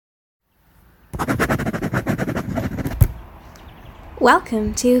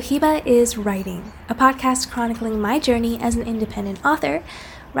Welcome to Hiba is Writing, a podcast chronicling my journey as an independent author,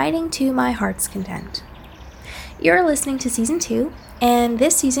 writing to my heart's content. You're listening to Season 2, and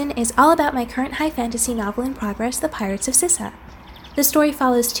this season is all about my current high fantasy novel in progress, The Pirates of Sissa. The story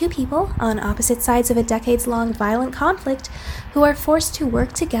follows two people on opposite sides of a decades-long violent conflict who are forced to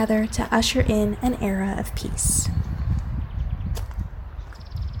work together to usher in an era of peace.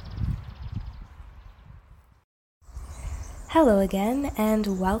 Hello again,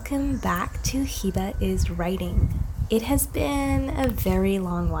 and welcome back to Hiba is Writing. It has been a very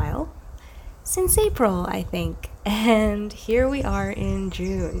long while, since April, I think, and here we are in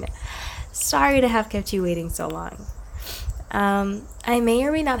June. Sorry to have kept you waiting so long. I may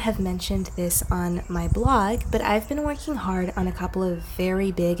or may not have mentioned this on my blog, but I've been working hard on a couple of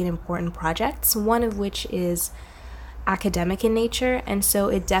very big and important projects, one of which is academic in nature, and so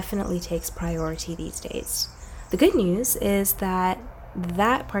it definitely takes priority these days. The good news is that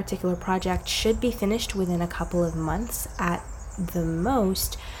particular project should be finished within a couple of months at the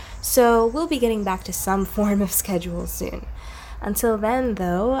most, so we'll be getting back to some form of schedule soon. Until then,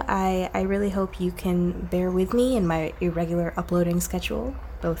 though, I really hope you can bear with me in my irregular uploading schedule,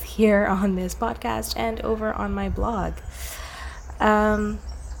 both here on this podcast and over on my blog.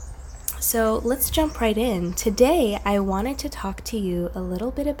 So let's jump right in. Today, I wanted to talk to you a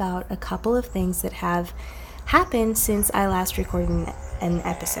little bit about a couple of things that have happened since I last recorded an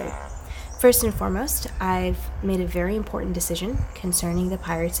episode. First and foremost, I've made a very important decision concerning the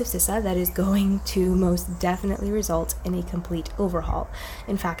Pirates of Sissa that is going to most definitely result in a complete overhaul.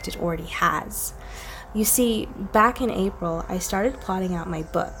 In fact, it already has. You see, back in April, I started plotting out my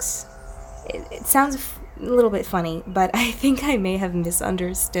books. It sounds a little bit funny, but I think I may have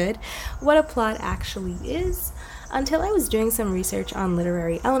misunderstood what a plot actually is until I was doing some research on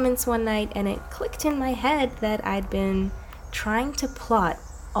literary elements one night, and it clicked in my head that I'd been trying to plot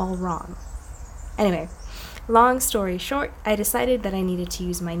all wrong. Anyway, long story short, I decided that I needed to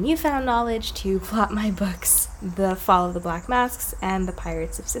use my newfound knowledge to plot my books, The Fall of the Black Masks and The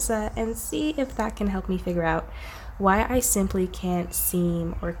Pirates of Sissa, and see if that can help me figure out why I simply couldn't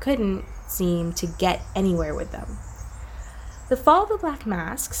seem to get anywhere with them. The Fall of the Black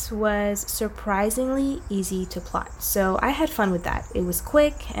Masks was surprisingly easy to plot, so I had fun with that. It was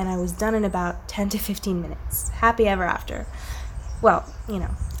quick, and I was done in about 10 to 15 minutes. Happy ever after. Well,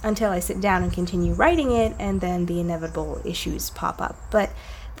 until I sit down and continue writing it, and then the inevitable issues pop up. But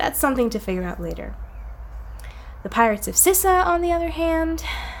that's something to figure out later. The Pirates of Sissa, on the other hand,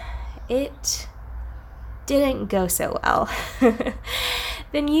 it didn't go so well.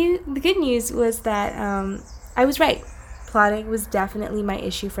 The good news was that I was right. Plotting was definitely my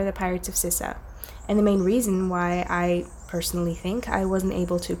issue for the Pirates of Sissa, and the main reason why I personally think I wasn't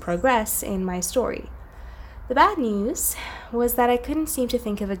able to progress in my story. The bad news was that I couldn't seem to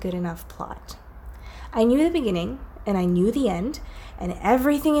think of a good enough plot. I knew the beginning, and I knew the end, and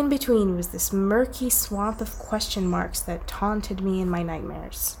everything in between was this murky swamp of question marks that taunted me in my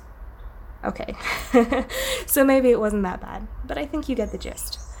nightmares. Okay, so maybe it wasn't that bad, but I think you get the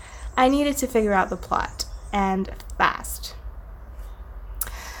gist. I needed to figure out the plot, and fast.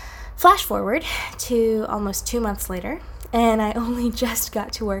 Flash forward to almost 2 months later, and I only just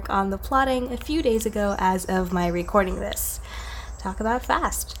got to work on the plotting a few days ago as of my recording this. Talk about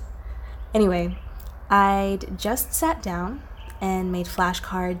fast. Anyway, I'd just sat down and made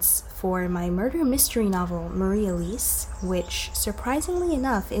flashcards for my murder mystery novel, Marie Elise, which, surprisingly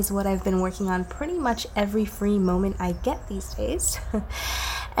enough, is what I've been working on pretty much every free moment I get these days.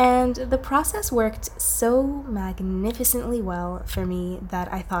 And the process worked so magnificently well for me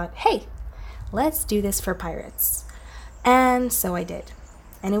that I thought, hey, let's do this for pirates. And so I did.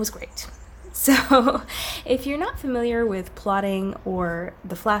 And it was great. So if you're not familiar with plotting or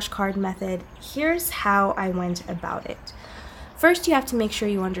the flashcard method, here's how I went about it. First, you have to make sure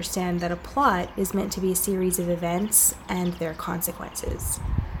you understand that a plot is meant to be a series of events and their consequences.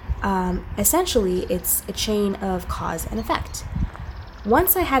 Essentially, it's a chain of cause and effect.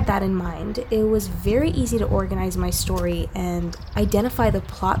 Once I had that in mind, it was very easy to organize my story and identify the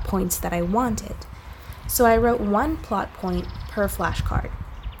plot points that I wanted. So I wrote one plot point per flashcard.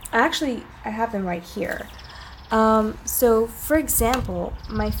 I have them right here. So, for example,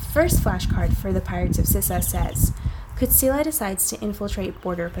 my first flashcard for the Pirates of Sissa says, Kutsila decides to infiltrate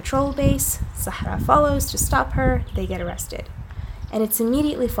border patrol base, Sahara follows to stop her, they get arrested. And it's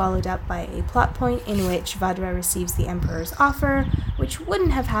immediately followed up by a plot point in which Vadra receives the Emperor's offer, which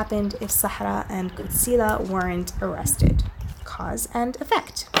wouldn't have happened if Sahara and Kutsila weren't arrested. Cause and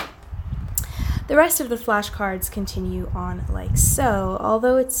effect. The rest of the flashcards continue on like so,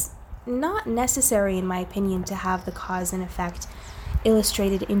 although it's not necessary, in my opinion, to have the cause and effect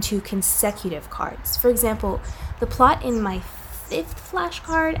illustrated into consecutive cards. For example, the plot in my 5th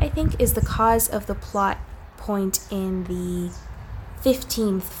flashcard, I think, is the cause of the plot point in the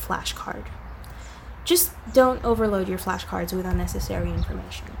 15th flashcard. Just don't overload your flashcards with unnecessary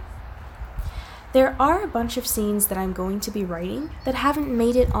information. There are a bunch of scenes that I'm going to be writing that haven't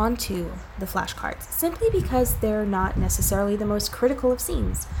made it onto the flashcards, simply because they're not necessarily the most critical of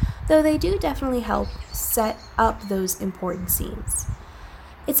scenes, though they do definitely help set up those important scenes.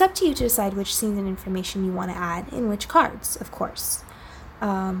 It's up to you to decide which scenes and information you want to add in which cards, of course.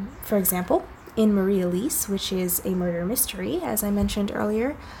 For example, in Marie Elise, which is a murder mystery, as I mentioned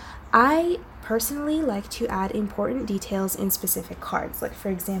earlier, I personally like to add important details in specific cards, like, for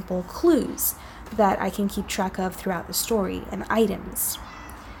example, clues that I can keep track of throughout the story and items.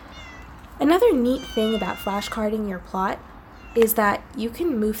 Another neat thing about flashcarding your plot is that you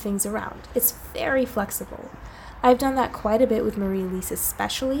can move things around. It's very flexible. I've done that quite a bit with Marie Elise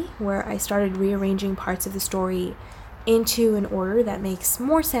especially, where I started rearranging parts of the story into an order that makes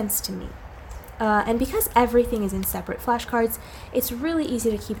more sense to me. And because everything is in separate flashcards, it's really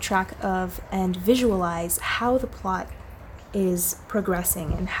easy to keep track of and visualize how the plot is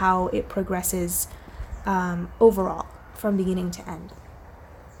progressing and how it progresses overall from beginning to end.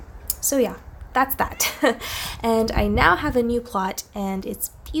 So yeah, that's that. And I now have a new plot, and it's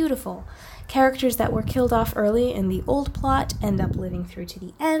beautiful. Characters that were killed off early in the old plot end up living through to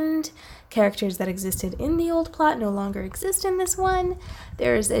the end. Characters that existed in the old plot no longer exist in this one.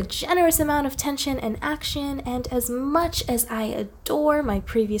 There's a generous amount of tension and action, and as much as I adore my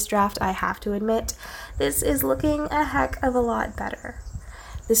previous draft, I have to admit, this is looking a heck of a lot better.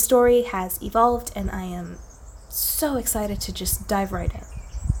 The story has evolved, and I am so excited to just dive right in.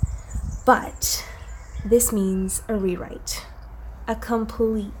 But this means a rewrite. A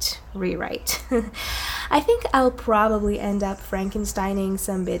complete rewrite. I think I'll probably end up Frankensteining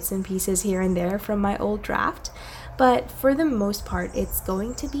some bits and pieces here and there from my old draft, but for the most part, it's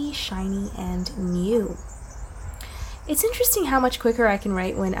going to be shiny and new. It's interesting how much quicker I can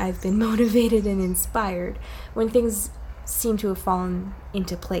write when I've been motivated and inspired, when things seem to have fallen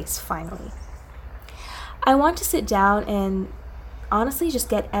into place finally. I want to sit down and honestly just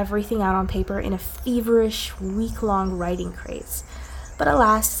get everything out on paper in a feverish, week-long writing craze. But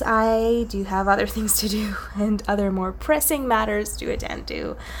alas, I do have other things to do and other more pressing matters to attend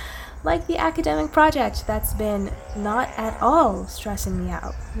to, like the academic project that's been not at all stressing me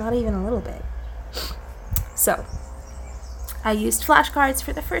out, not even a little bit. So, I used flashcards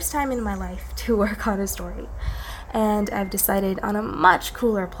for the first time in my life to work on a story, and I've decided on a much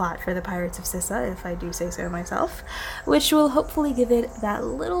cooler plot for the Pirates of Sissa, if I do say so myself, which will hopefully give it that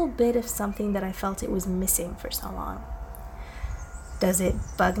little bit of something that I felt it was missing for so long. Does it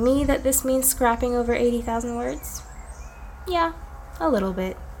bug me that this means scrapping over 80,000 words? Yeah, a little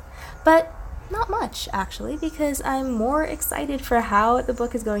bit. But not much, actually, because I'm more excited for how the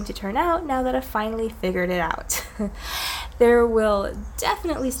book is going to turn out now that I've finally figured it out. There will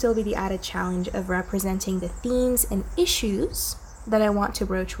definitely still be the added challenge of representing the themes and issues that I want to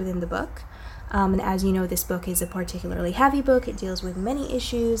broach within the book. And as you know, this book is a particularly heavy book. It deals with many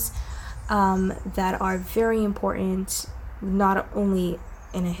issues that are very important, not only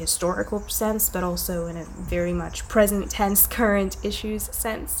in a historical sense, but also in a very much present tense, current issues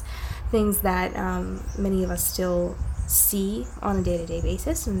sense. Things that many of us still see on a day-to-day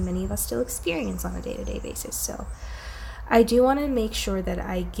basis, and many of us still experience on a day-to-day basis. So I do want to make sure that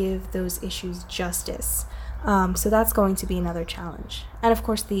I give those issues justice. So that's going to be another challenge. And of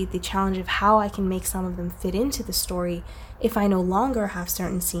course, the challenge of how I can make some of them fit into the story if I no longer have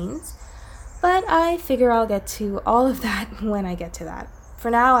certain scenes. But I figure I'll get to all of that when I get to that. For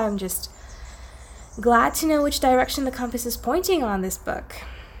now, I'm just glad to know which direction the compass is pointing on this book.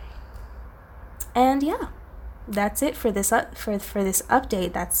 And yeah, that's it for this for this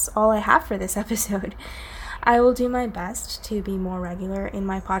update. That's all I have for this episode. I will do my best to be more regular in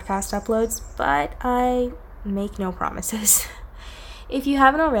my podcast uploads, but I make no promises. If you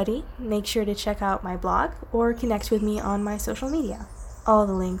haven't already, make sure to check out my blog or connect with me on my social media. All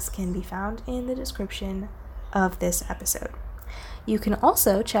the links can be found in the description of this episode. You can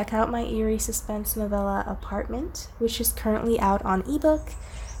also check out my eerie suspense novella Apartment, which is currently out on ebook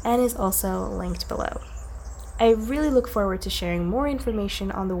and is also linked below. I really look forward to sharing more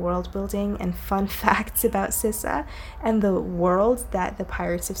information on the world building and fun facts about Sissa and the world that the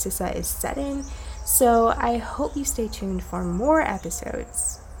Pirates of Sissa is set in, so I hope you stay tuned for more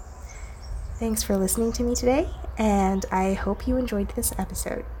episodes. Thanks for listening to me today, and I hope you enjoyed this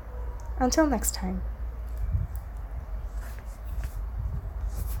episode. Until next time.